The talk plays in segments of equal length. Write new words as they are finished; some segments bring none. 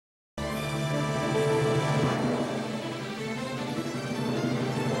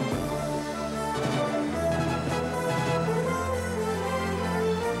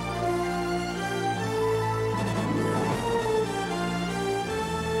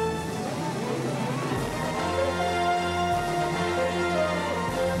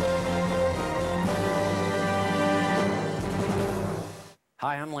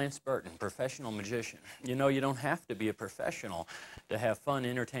Hi, I'm Lance Burton, professional magician. You know, you don't have to be a professional to have fun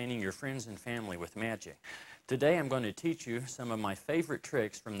entertaining your friends and family with magic. Today I'm going to teach you some of my favorite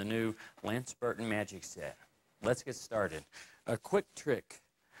tricks from the new Lance Burton magic set. Let's get started. A quick trick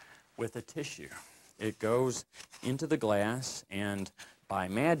with a tissue. It goes into the glass and by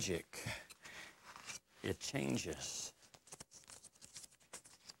magic it changes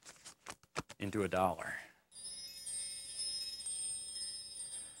into $1.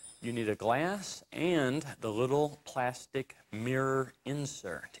 You need a glass and the little plastic mirror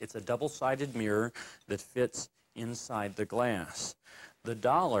insert. It's a double-sided mirror that fits inside the glass. The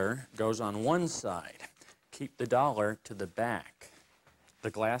dollar goes on one side. Keep the dollar to the back. The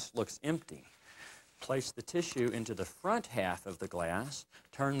glass looks empty. Place the tissue into the front half of the glass,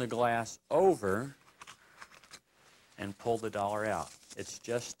 turn the glass over, and pull the dollar out. It's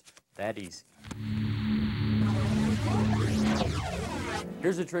just that easy.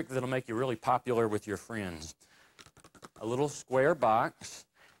 Here's a trick that'll make you really popular with your friends. A little square box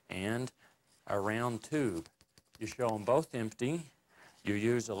and a round tube. You show them both empty. You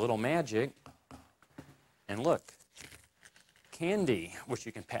use a little magic. And look, candy, which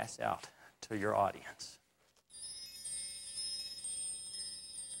you can pass out to your audience.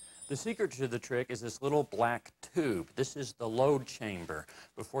 The secret to the trick is this little black tube. This is the load chamber.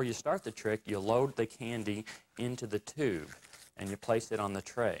 Before you start the trick, you load the candy into the tube and you place it on the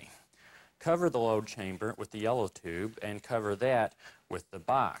tray. Cover the load chamber with the yellow tube and cover that with the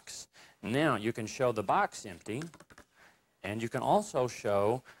box. Now you can show the box empty and you can also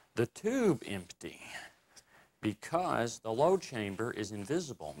show the tube empty because the load chamber is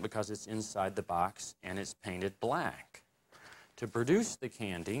invisible because it's inside the box and it's painted black. To produce the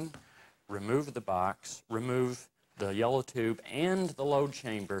candy, remove the box, remove the yellow tube and the load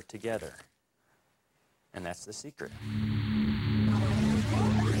chamber together. And that's the secret.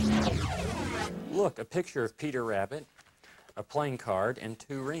 Look, a picture of Peter Rabbit, a playing card, and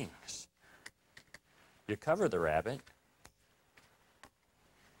 2 rings. You cover the rabbit,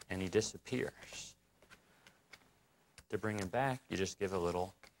 and he disappears. To bring him back, you just give a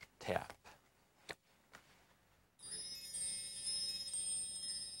little tap.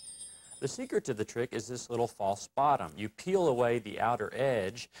 The secret to the trick is this little false bottom. You peel away the outer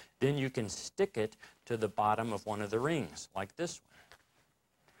edge, then you can stick it to the bottom of one of the rings, like this one.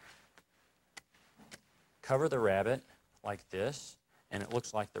 Cover the rabbit like this, and it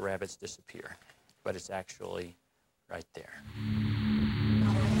looks like the rabbit's disappeared, but it's actually right there.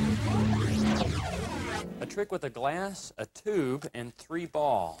 A trick with a glass, a tube, and 3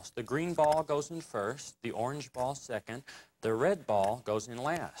 balls. The green ball goes in first, the orange ball second, the red ball goes in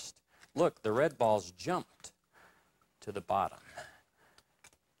last. Look, the red ball's jumped to the bottom.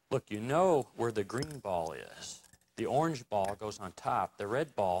 Look, you know where the green ball is. The orange ball goes on top, the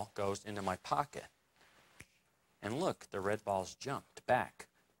red ball goes into my pocket. And look, the red ball's jumped back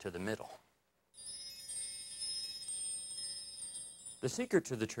to the middle. The secret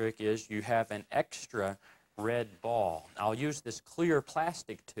to the trick is you have an extra red ball. I'll use this clear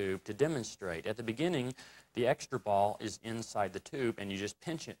plastic tube to demonstrate. At the beginning, the extra ball is inside the tube, and you just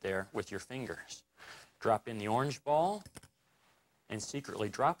pinch it there with your fingers. Drop in the orange ball, and secretly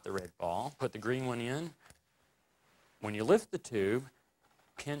drop the red ball. Put the green one in. When you lift the tube,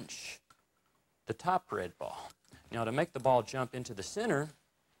 pinch the top red ball. Now, to make the ball jump into the center,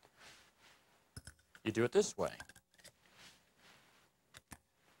 you do it this way.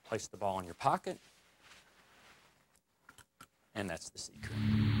 Place the ball in your pocket, and that's the secret.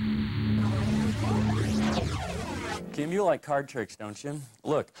 Kim, you like card tricks, don't you?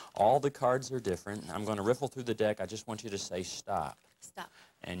 Look, all the cards are different. I'm going to riffle through the deck. I just want you to say stop. Stop.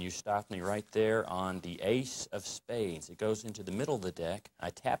 And you stop me right there on the ace of spades. It goes into the middle of the deck.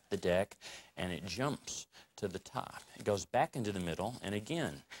 I tap the deck, and it jumps to the top. It goes back into the middle, and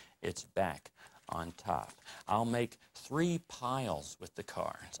again, it's back on top. I'll make 3 piles with the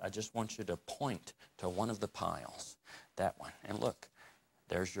cards. I just want you to point to one of the piles, that one. And look,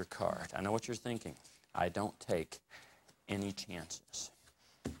 there's your card. I know what you're thinking. I don't take any chances.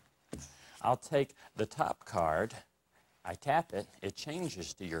 I'll take the top card. I tap it, it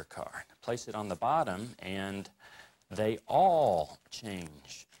changes to your card. Place it on the bottom, and they all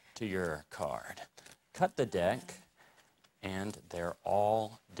change to your card. Cut the deck, and they're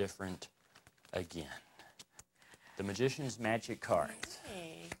all different again. The Magician's Magic Cards.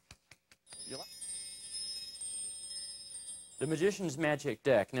 Hey. The Magician's Magic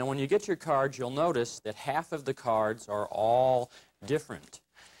Deck. Now, when you get your cards, you'll notice that half of the cards are all different.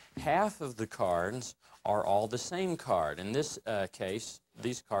 Half of the cards are all the same card. In this case,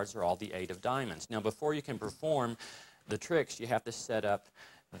 these cards are all the 8 of diamonds. Now, before you can perform the tricks, you have to set up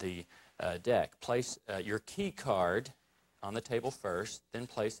the deck. Place your key card on the table first, then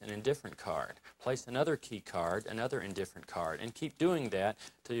place an indifferent card. Place another key card, another indifferent card, and keep doing that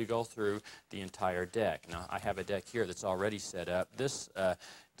till you go through the entire deck. Now, I have a deck here that's already set up. This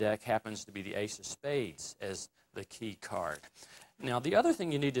deck happens to be the ace of spades as the key card. Now, the other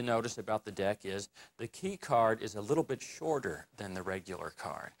thing you need to notice about the deck is the key card is a little bit shorter than the regular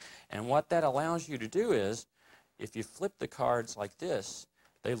card. And what that allows you to do is, if you flip the cards like this,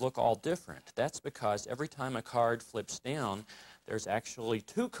 they look all different. That's because every time a card flips down, there's actually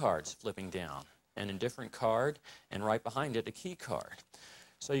two cards flipping down, an indifferent card, and right behind it, a key card.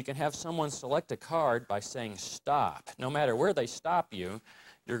 So you can have someone select a card by saying stop. No matter where they stop you,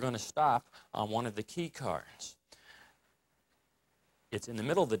 you're going to stop on one of the key cards. It's in the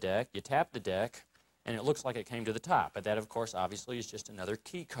middle of the deck, you tap the deck, and it looks like it came to the top. But that, of course, obviously is just another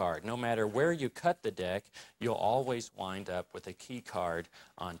key card. No matter where you cut the deck, you'll always wind up with a key card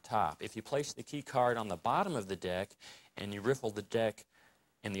on top. If you place the key card on the bottom of the deck and you riffle the deck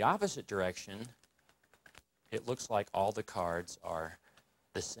in the opposite direction, it looks like all the cards are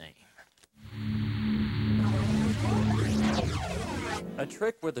the same. A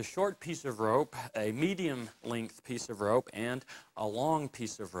trick with a short piece of rope, a medium length piece of rope, and a long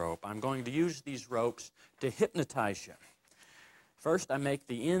piece of rope. I'm going to use these ropes to hypnotize you. First, I make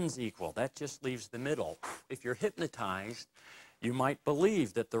the ends equal. That just leaves the middle. If you're hypnotized, you might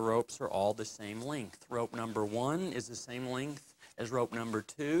believe that the ropes are all the same length. Rope number 1 is the same length as rope number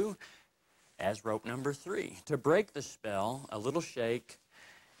 2, as rope number 3. To break the spell, a little shake,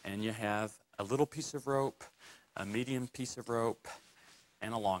 and you have a little piece of rope, a medium piece of rope,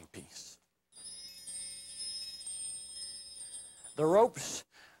 and a long piece. The ropes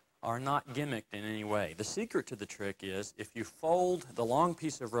are not gimmicked in any way. The secret to the trick is if you fold the long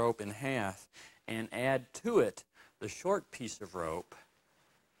piece of rope in half and add to it the short piece of rope,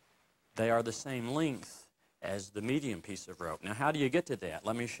 they are the same length as the medium piece of rope. Now, how do you get to that?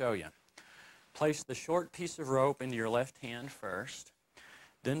 Let me show you. Place the short piece of rope into your left hand first,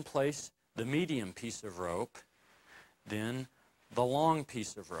 then place the medium piece of rope, then the long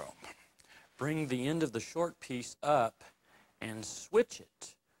piece of rope. Bring the end of the short piece up and switch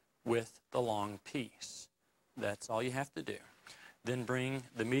it with the long piece. That's all you have to do. Then bring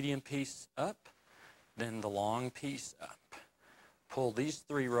the medium piece up, then the long piece up. Pull these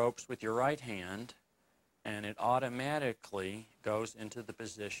 3 ropes with your right hand, and it automatically goes into the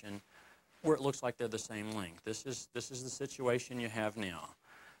position where it looks like they're the same length. This is the situation you have now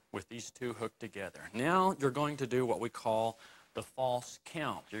with these 2 hooked together. Now you're going to do what we call the false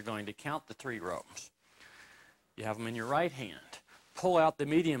count. You're going to count the 3 ropes. You have them in your right hand. Pull out the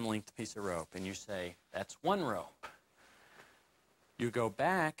medium length piece of rope and you say, that's 1 rope. You go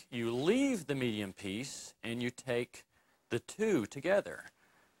back, you leave the medium piece, and you take the 2 together.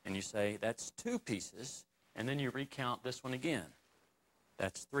 And you say, that's 2 pieces, and then you recount this one again.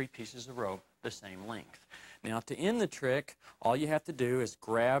 That's 3 pieces of rope, the same length. Now, to end the trick, all you have to do is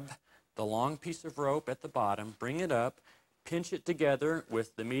grab the long piece of rope at the bottom, bring it up, pinch it together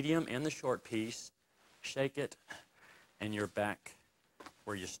with the medium and the short piece, shake it, and you're back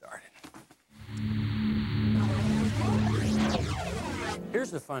where you started.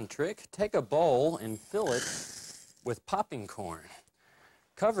 Here's a fun trick. Take a bowl and fill it with popping corn.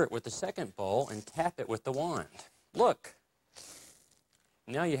 Cover it with the second bowl and tap it with the wand. Look,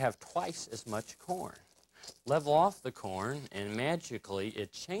 now you have twice as much corn. Level off the corn and magically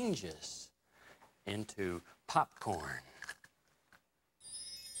it changes into popcorn.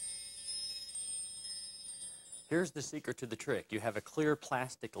 Here's the secret to the trick. You have a clear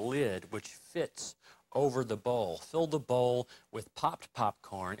plastic lid which fits over the bowl. Fill the bowl with popped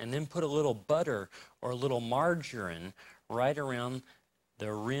popcorn and then put a little butter or a little margarine right around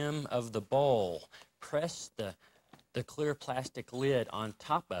the rim of the bowl. Press the clear plastic lid on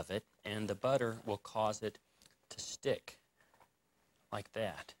top of it and the butter will cause it to stick like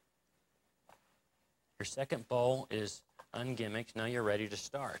that. Your second bowl is ungimmicked. Now you're ready to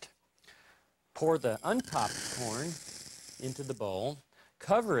start. Pour the unpopped corn into the bowl.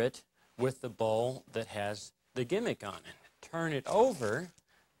 Cover it with the bowl that has the gimmick on it. Turn it over,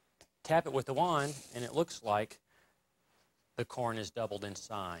 tap it with the wand, and it looks like the corn is doubled in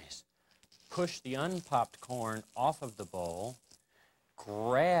size. Push the unpopped corn off of the bowl,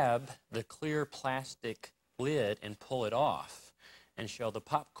 grab the clear plastic lid and pull it off and show the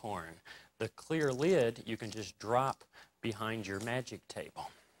popcorn. The clear lid you can just drop behind your magic table.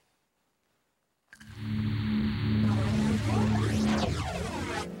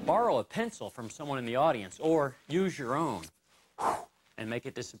 Borrow a pencil from someone in the audience or use your own and make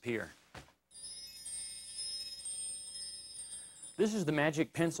it disappear. This is the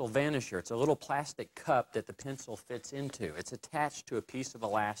magic pencil vanisher. It's a little plastic cup that the pencil fits into. It's attached to a piece of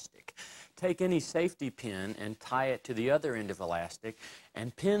elastic. Take any safety pin and tie it to the other end of elastic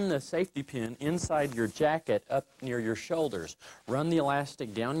and pin the safety pin inside your jacket up near your shoulders. Run the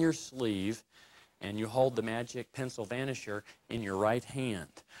elastic down your sleeve and you hold the magic pencil vanisher in your right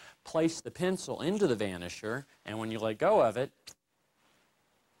hand. Place the pencil into the vanisher and when you let go of it,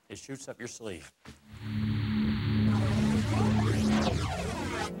 it shoots up your sleeve.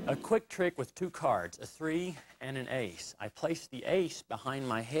 A quick trick with two cards, a 3 and an ace. I place the ace behind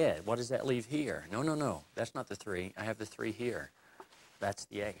my head. What does that leave here? No, no, no. That's not the 3. I have the 3 here. That's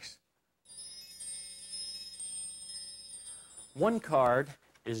the ace. One card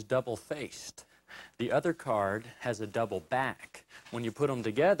is double-faced. The other card has a double back. When you put them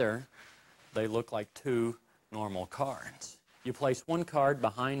together, they look like two normal cards. You place one card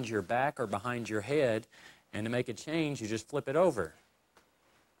behind your back or behind your head, and to make a change, you just flip it over.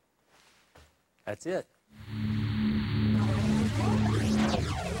 That's it.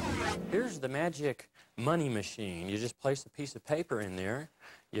 Here's the magic money machine. You just place a piece of paper in there,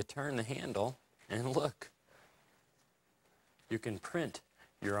 you turn the handle, and look. You can print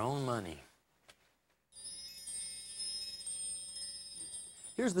your own money.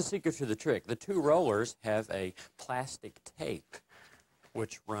 Here's the secret to the trick. The two rollers have a plastic tape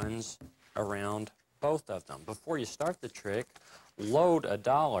which runs around both of them. Before you start the trick, load a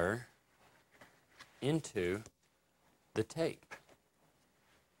dollar into the tape.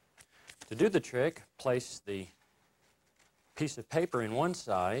 To do the trick, place the piece of paper in one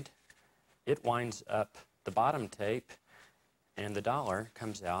side, it winds up the bottom tape, and the dollar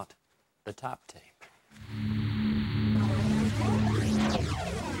comes out the top tape.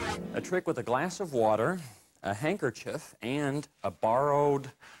 A trick with a glass of water, a handkerchief, and a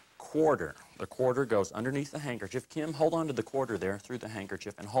borrowed quarter. The quarter goes underneath the handkerchief. Kim, hold on to the quarter there through the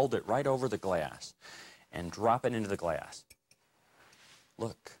handkerchief and hold it right over the glass and drop it into the glass.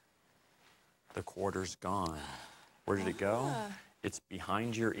 Look, the quarter's gone. Where did it go? It's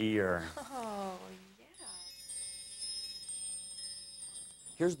behind your ear. Oh, yeah.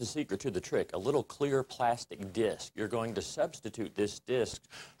 Here's the secret to the trick, a little clear plastic disc. You're going to substitute this disc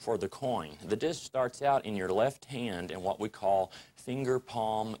for the coin. The disc starts out in your left hand in what we call finger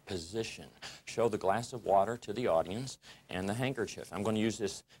palm position. Show the glass of water to the audience and the handkerchief. I'm going to use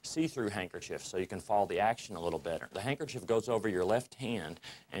this see-through handkerchief so you can follow the action a little better. The handkerchief goes over your left hand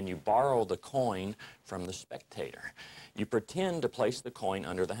and you borrow the coin from the spectator. You pretend to place the coin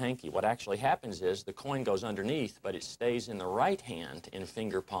under the hanky. What actually happens is the coin goes underneath, but it stays in the right hand in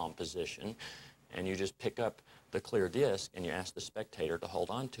finger palm position, and you just pick up the clear disc and you ask the spectator to hold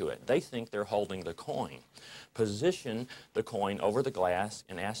on to it. They think they're holding the coin. Position the coin over the glass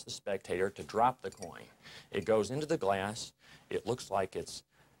and ask the spectator to drop the coin. It goes into the glass. It looks like it's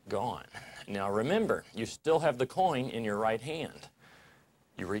gone. Now remember, you still have the coin in your right hand.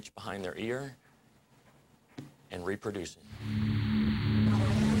 You reach behind their ear and reproduce it.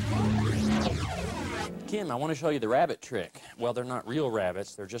 Kim, I want to show you the rabbit trick. Well, they're not real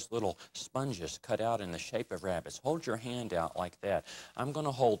rabbits. They're just little sponges cut out in the shape of rabbits. Hold your hand out like that. I'm going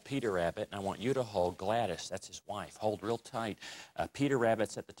to hold Peter Rabbit, and I want you to hold Gladys. That's his wife. Hold real tight. Peter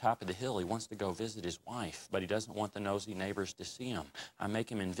Rabbit's at the top of the hill. He wants to go visit his wife, but he doesn't want the nosy neighbors to see him. I make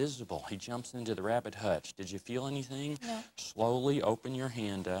him invisible. He jumps into the rabbit hutch. Did you feel anything? No. Slowly open your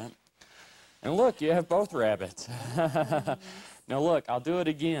hand up. And look, you have both rabbits. Now look, I'll do it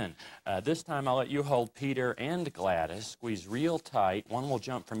again. This time I'll let you hold Peter and Gladys. Squeeze real tight. One will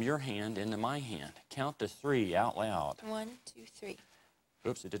jump from your hand into my hand. Count to 3 out loud. 1, 2, 3.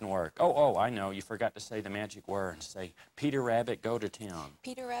 Oops, it didn't work. Oh, I know. You forgot to say the magic word. Say, Peter Rabbit, go to town.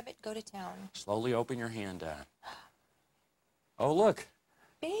 Peter Rabbit, go to town. Slowly open your hand up. Oh, look.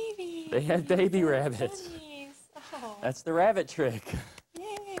 Baby. They had baby rabbits. Oh. That's the rabbit trick.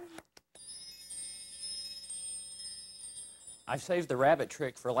 Yay. I saved the rabbit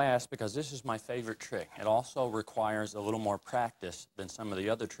trick for last because this is my favorite trick. It also requires a little more practice than some of the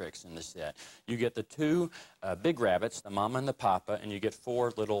other tricks in the set. You get the two big rabbits, the mama and the papa, and you get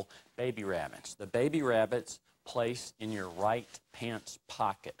 4 little baby rabbits. The baby rabbits place in your right pants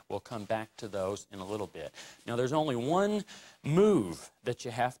pocket. We'll come back to those in a little bit. Now there's only one move that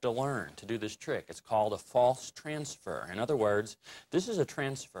you have to learn to do this trick. It's called a false transfer. In other words, this is a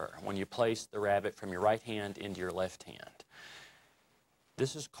transfer when you place the rabbit from your right hand into your left hand.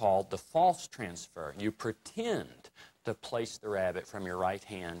 This is called the false transfer. You pretend to place the rabbit from your right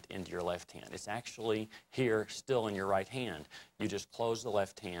hand into your left hand. It's actually here, still in your right hand. You just close the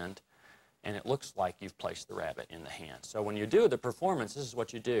left hand and it looks like you've placed the rabbit in the hand. So when you do the performance, this is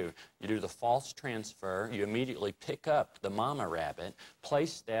what you do. You do the false transfer. You immediately pick up the mama rabbit,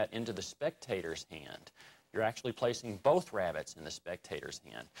 place that into the spectator's hand. You're actually placing both rabbits in the spectator's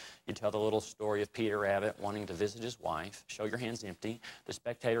hand. You tell the little story of Peter Rabbit wanting to visit his wife. Show your hands empty. The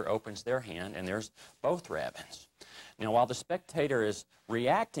spectator opens their hand, and there's both rabbits. Now, while the spectator is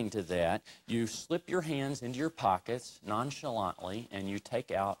reacting to that, you slip your hands into your pockets nonchalantly, and you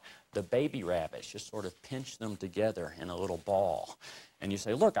take out the baby rabbits. Just sort of pinch them together in a little ball. And you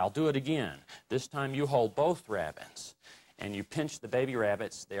say, look, I'll do it again. This time you hold both rabbits. And you pinch the baby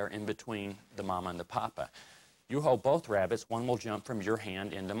rabbits there in between the mama and the papa. You hold both rabbits, one will jump from your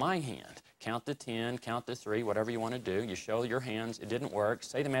hand into my hand. Count to 10, count to 3, whatever you want to do. You show your hands, it didn't work.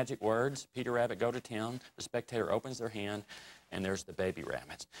 Say the magic words, Peter Rabbit, go to town. The spectator opens their hand, and there's the baby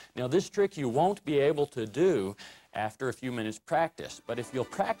rabbits. Now this trick you won't be able to do after a few minutes practice, but if you'll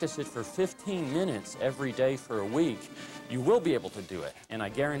practice it for 15 minutes every day for a week, you will be able to do it. And I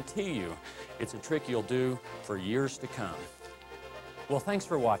guarantee you, it's a trick you'll do for years to come. Well, thanks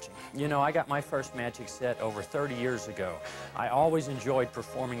for watching. You know, I got my first magic set over 30 years ago. I always enjoyed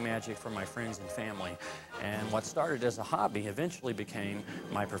performing magic for my friends and family, and what started as a hobby eventually became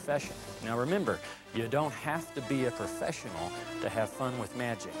my profession. Now remember, you don't have to be a professional to have fun with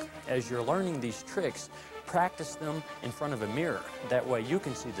magic. As you're learning these tricks, practice them in front of a mirror. That way you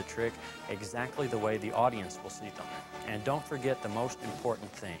can see the trick exactly the way the audience will see them. And don't forget the most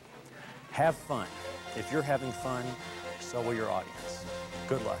important thing. Have fun. If you're having fun, so will your audience.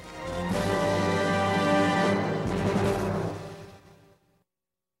 Good luck.